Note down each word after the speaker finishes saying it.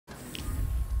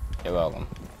You're welcome.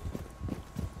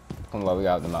 Come on, we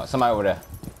got them out. Somebody over there.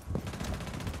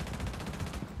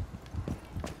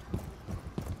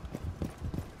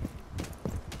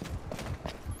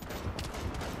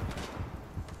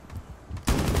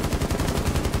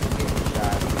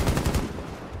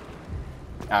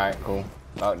 Alright, cool.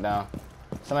 Lock down.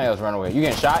 Somebody else run away. You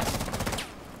getting shot?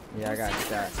 Yeah, I got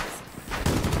shot.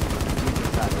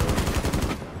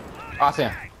 Oh, I see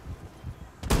him.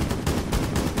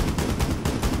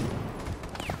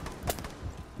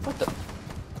 What the?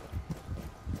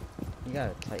 You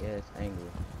got a tight ass angle.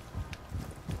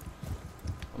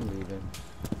 I'm leaving.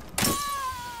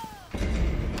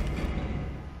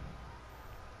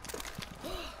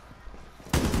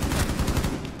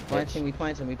 Planting,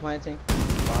 we planting.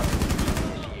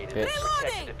 Bitch.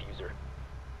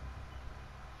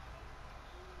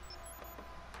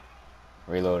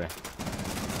 Reloading.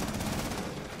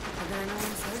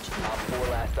 Four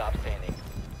last stop standing.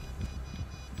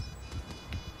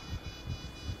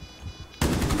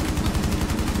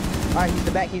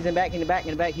 Alright, he's in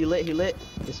the back, he lit.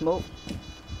 The smoke.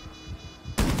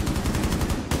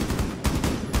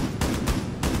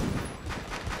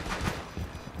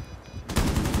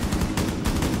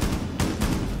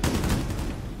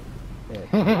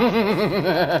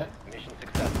 Mission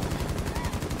successful.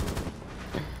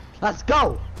 Let's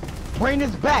go! Bring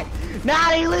this back! Now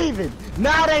they leaving!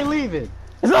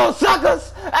 These little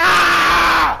suckers!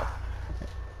 Ah!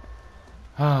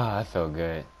 Ah, I felt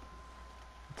good.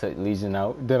 Took Legion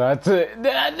out. Did I take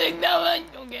no one?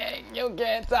 You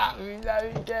can't top me. No,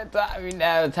 you can't top me.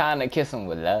 Now it's time to kiss him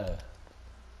with love.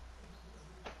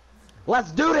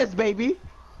 Let's do this, baby!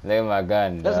 Look at my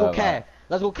gun. Let's go cafe.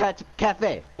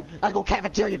 Let's go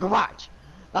cafeteria garage.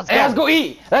 Let's go. Hey, let's go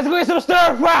eat. Let's go get some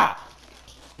stir fry.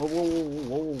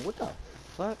 Whoa, what the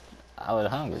fuck? I was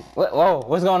hungry. Whoa,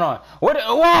 what's going on?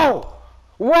 Whoa.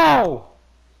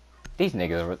 These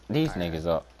niggas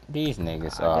are.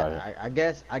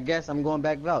 I guess I'm going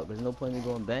back out. There's no point in me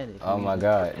going bandit. Oh my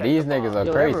god, these niggas are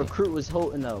Yo, crazy. that recruit was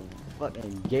holding a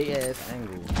fucking gay ass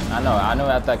angle. I know.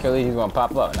 After I kill you, he's gonna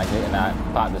pop up, and I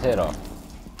popped his head off.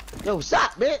 Yo,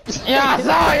 stop, bitch! Yeah, I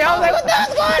saw it. I was like, what the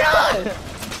hell's going on?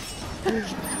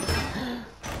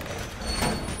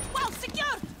 Well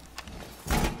secured.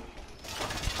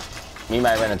 Me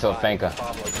might run into a fanker.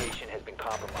 Bomb location has been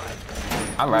compromised.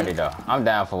 I'm ready though. I'm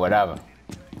down for whatever.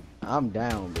 I'm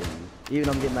down, baby. Even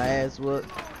though I'm getting my ass whooped,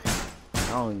 I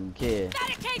don't even care.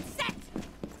 Barricade set.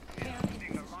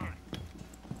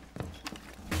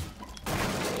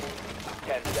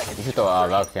 10 seconds. You should throw a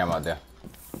log cam out there.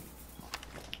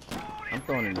 I'm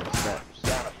throwing in the steps.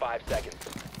 Down to 5 seconds.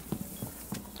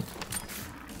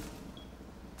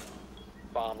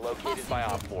 Bomb located by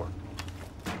Op 4.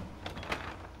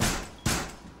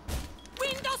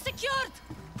 Window secured.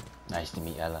 Nice to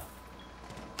meet Ella.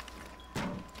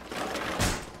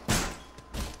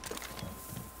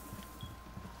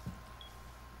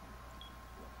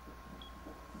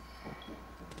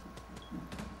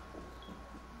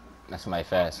 That's my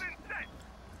fast.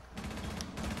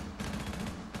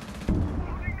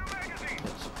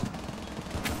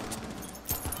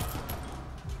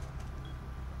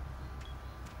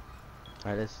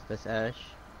 Alright, that's Ash.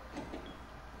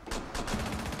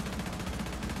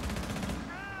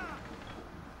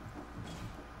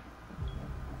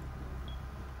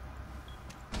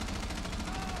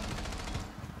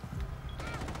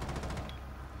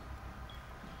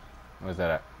 Where's that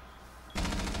at?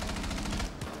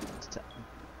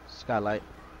 Skylight.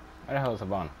 Where the hell is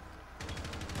Savannah?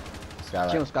 She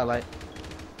on Skylight.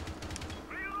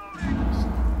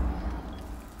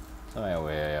 Somebody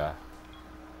over here, yeah.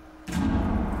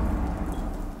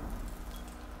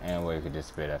 Ain't no way you could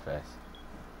disappear that fast.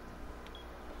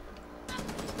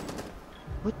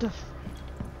 What the f—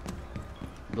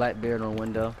 Black beard on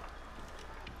window.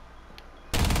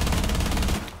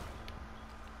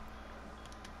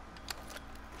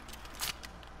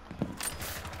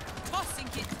 Tossing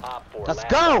it. Op 4. Let's last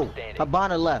go! stop standing.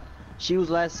 Habana left. She was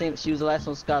the last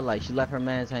on Skylight. She left her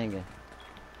man's hanging.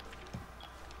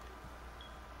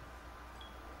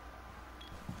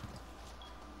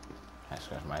 I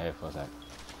scratched my head for a sec.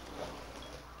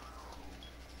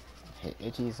 Hey,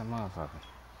 itchy as a motherfucker.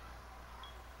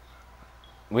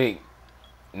 Wait,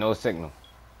 no signal.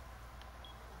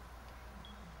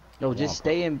 No, just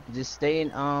stay in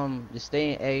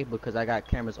A because I got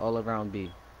cameras all around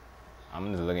B.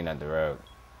 I'm just looking at the road.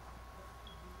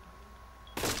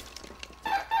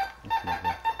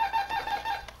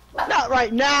 Not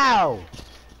right now!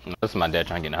 This is my dad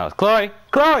trying to get in the house. Chloe!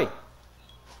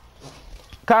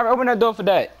 Kyra, open that door for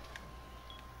that.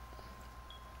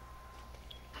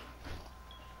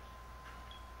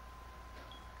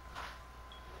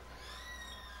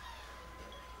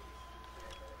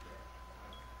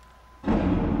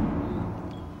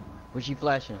 Where's she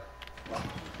flashing?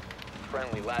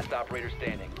 Friendly, last operator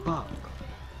standing. Fuck.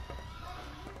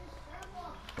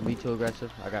 Don't be too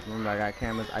aggressive. Remember I got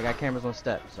cameras. I got cameras on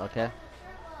steps, okay?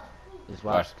 Just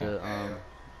watch the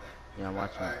yeah, I'm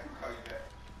watching it.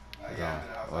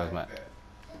 Where's my?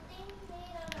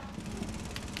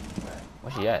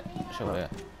 Where's she at? Show her.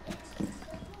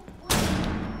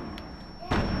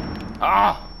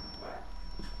 Ah!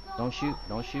 Don't shoot,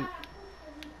 don't shoot.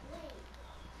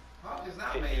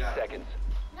 15 seconds.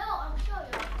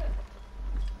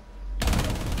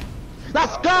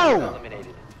 Let's go!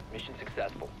 Eliminated. Mission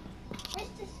successful.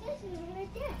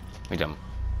 We jump.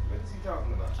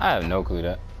 I have no clue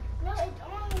that.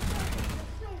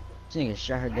 This nigga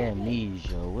shot her damn knees,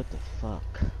 yo. What the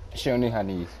fuck? She don't need her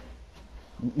knees.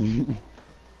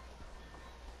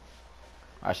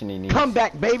 I should need knees. Come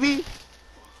back, baby!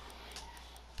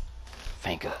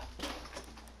 Thank her.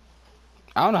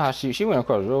 I don't know how she went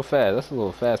across real fast. That's a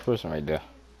little fast person right there.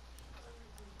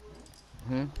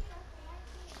 Hmm.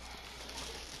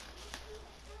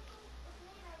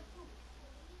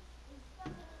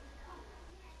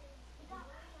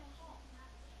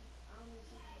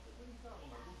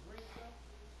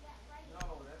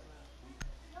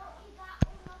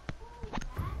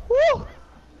 Woo!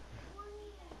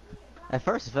 At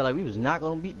first, it felt like we was not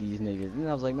gonna beat these niggas, and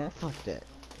I was like, man, fuck that.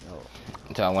 No.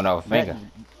 Until I went off a finger.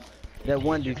 That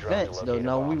one defense though,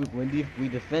 no, when we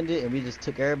defended and we just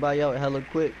took everybody out hella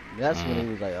quick. That's when it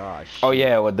was like, oh shit. Oh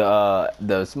yeah, with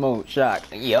the smoke shock.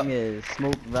 Yep. Yeah,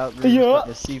 smoke about the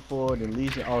C4, the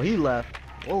Legion. Oh, he left.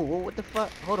 Whoa, what the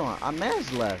fuck? Hold on, our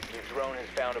man's left. Your drone has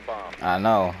found a bomb. I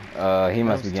know. He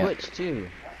must be getting. Twitch too.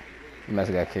 He must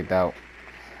have got kicked out.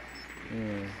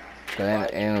 Yeah. Cause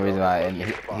ain't no reason why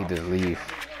he just leave.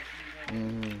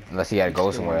 Unless he had to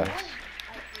go somewhere.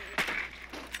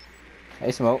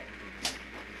 Hey, smoke.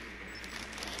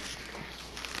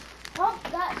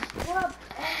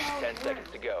 10 seconds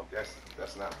to go.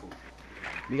 That's not cool.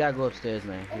 We gotta go upstairs,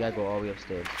 man. We gotta go all the way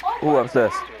upstairs. Who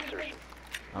upstairs? To insertion.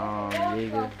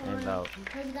 Jaeger and Bout.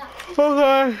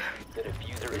 Okay. The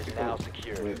diffuser is now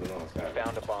secured. You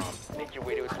found a bomb. Make your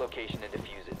way to its location and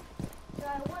defuse it.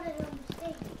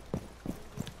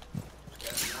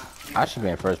 I should be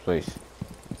in first place.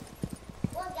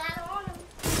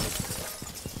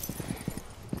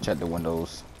 Check the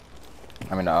windows.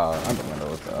 I mean, not the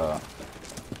windows.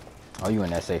 Oh, you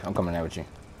in that safe? I'm coming there with you.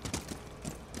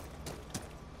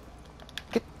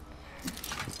 Get.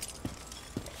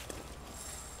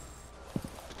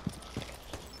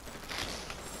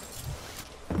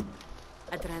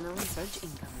 Adrenaline surge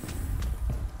incoming.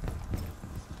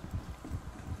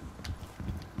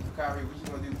 Kyrie, what you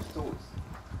gonna do with the stores?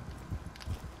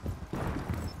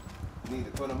 You need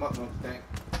to put them up, don't you think?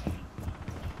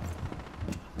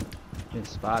 Been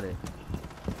spotted.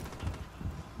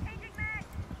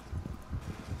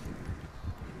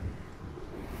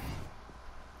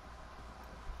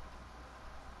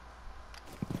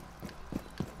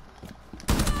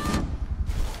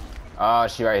 Oh,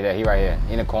 she right there. He right here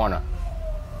in the corner.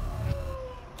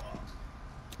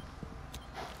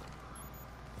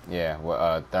 Yeah,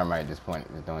 well, Thermite at this point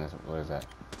is doing this. What is that?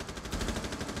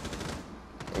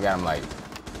 They got him like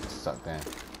sucked in.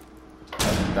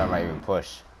 Thermite even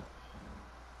push.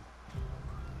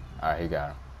 All right, he got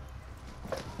him.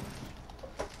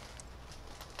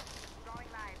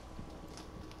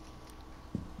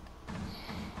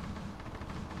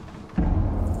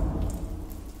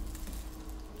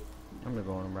 I'm gonna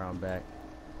go on around back.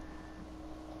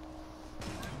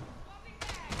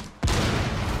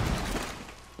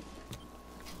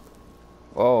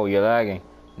 Oh, you're lagging.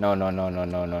 No. You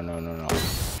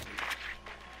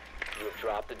have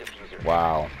dropped the diffuser.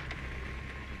 Wow.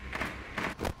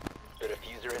 The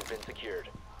diffuser has been secured.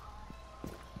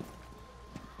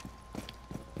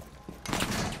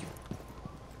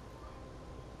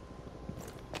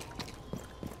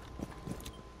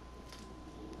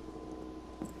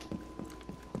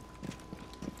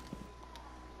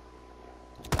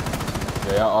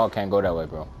 Yeah, y'all all can't go that way,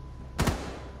 bro.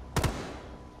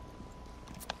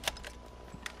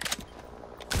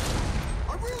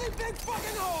 A really big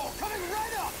fucking hole coming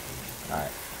right up. All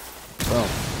right. Boom.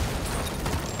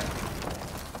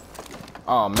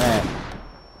 Oh man.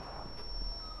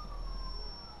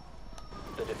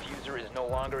 The diffuser is no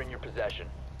longer in your possession.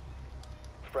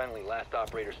 Friendly, last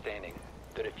operator standing.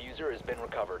 The diffuser has been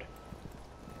recovered.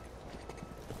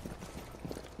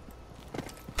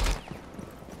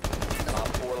 Op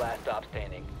 4 last stop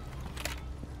standing.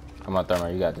 Come on,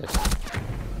 Thermite, you got this.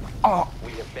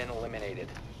 We have been eliminated.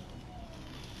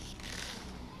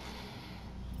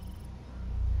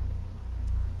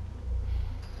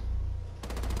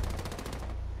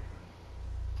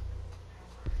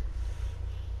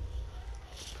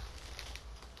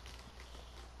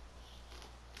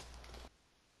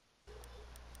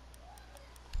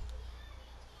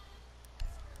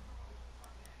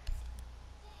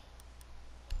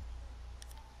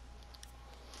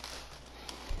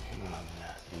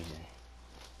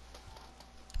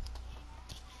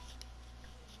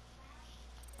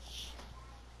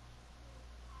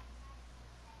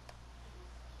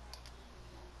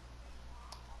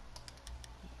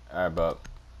 Alright, bub.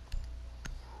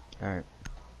 Alright.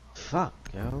 Fuck,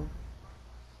 yo.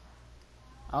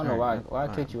 I don't know why I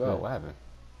Alright, kicked you out. What happened?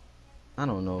 I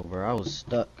don't know, bro. I was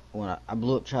stuck when I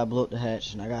tried to blow up the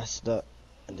hatch, and I got stuck.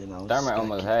 And then I was Thermite got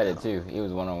almost kicked had it out. too. He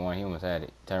was 1-on-1. He almost had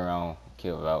it. Turn around,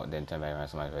 kill out, then turn back around.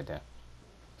 Somebody's right there.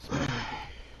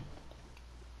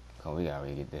 Come on, we gotta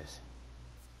really get this.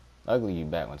 Ugly, you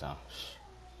back one time.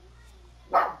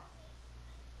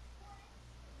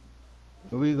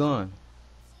 Where we going?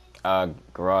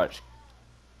 Garage.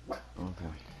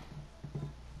 Okay.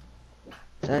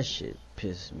 That shit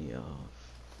pissed me off.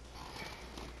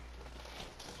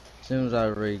 As soon as I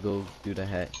ready to go do the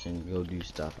hatch and go do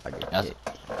stuff, I get hit.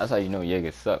 That's how you know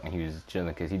Jaeger sucked when he was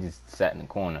chilling, cause he just sat in the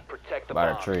corner Protect the by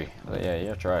the bomb. tree. But yeah,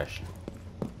 you're trash.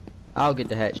 I'll get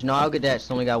the hatch. No, I'll get the hatch.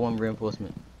 It's only got one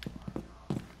reinforcement.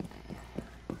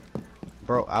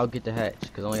 Bro, I'll get the hatch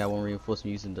because I only got one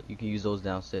reinforcement. You can use those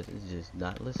downstairs. It's just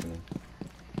not listening.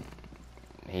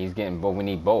 He's getting both. We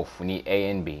need both. We need A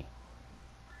and B.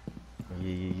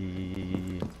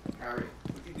 Yeah. Harry,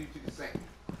 what you do to the sink?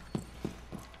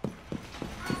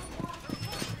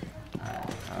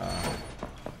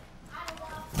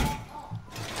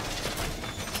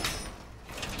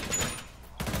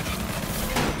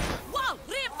 Wall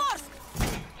reinforced.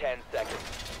 10 seconds.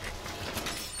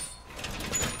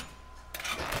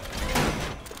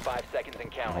 5 seconds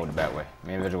and Hold counting. it back way.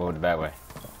 Me and Vigil will hold it back way.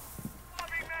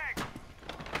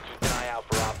 Keep an eye out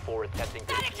for Op 4 attempting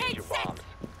to defuse your bombs.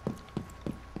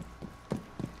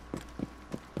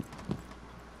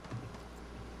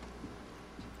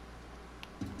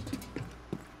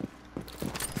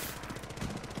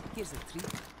 Here's a treat.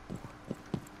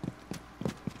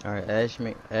 All right, Ash.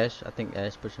 I think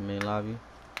Ash push him in lobby.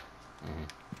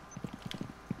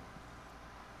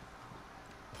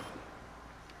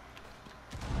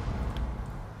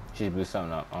 She blew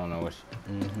something up. I don't know what she...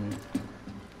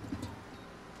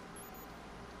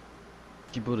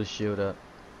 She put a shield up.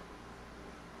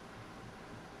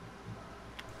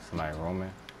 Somebody roaming.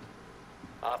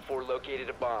 Op 4 located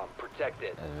a bomb. Protect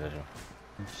it. That's Vigil.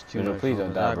 It's too Vigil, much. please for don't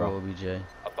us. die, I'll bro. go OBJ.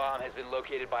 A bomb has been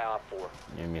located by Op 4.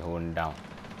 You and me holding it down.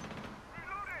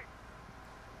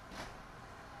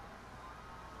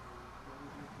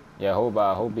 Yeah, hold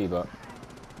B, but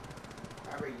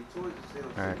Harry, your toys are still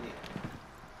Alright. sitting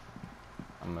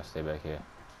I'm gonna stay back here.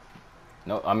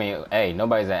 No, I mean A.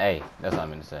 Nobody's at A. That's what I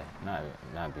meant to say. Not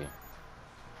B.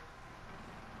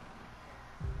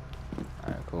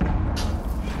 Alright, cool.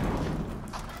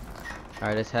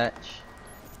 Alright, this hatch.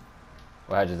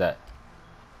 What hatch is that?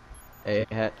 A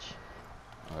hatch.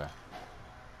 Okay.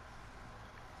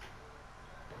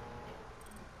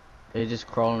 They just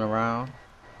crawling around.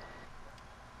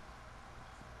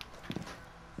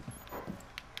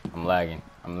 I'm lagging.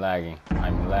 I'm lagging.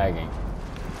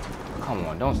 Come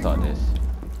on, don't start this.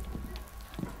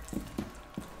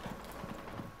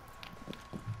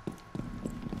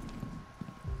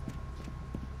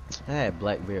 I had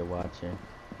Blackbeard watching.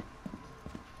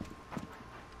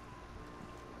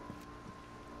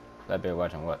 That bear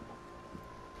watching what?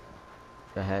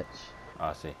 The hatch. Oh,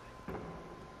 I see.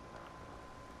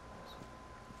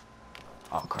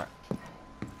 Oh, crap.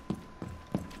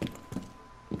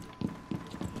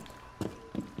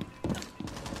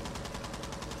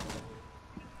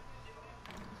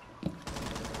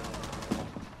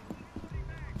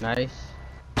 Nice.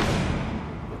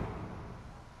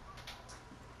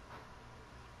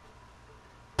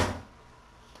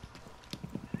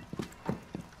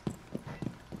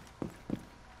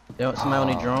 Yo, somebody on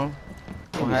the drone.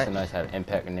 It'd be hatch. so nice to have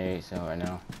impact grenades right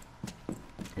now.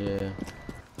 Yeah.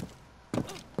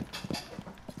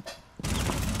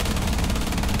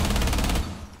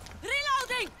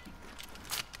 Reloading.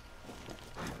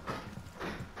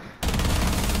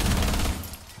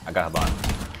 I got a bomb.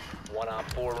 1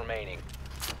 Op 4 remaining.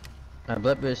 Alright,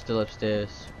 Blackbeard's still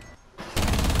upstairs.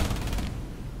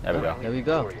 There we go. There we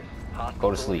go. Victorious. Hostiles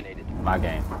Go to sleep. eliminated. My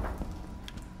game.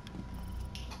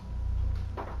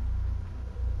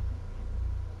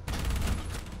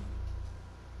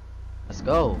 Let's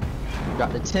go.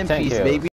 Got the 10 10 piece, kills. baby.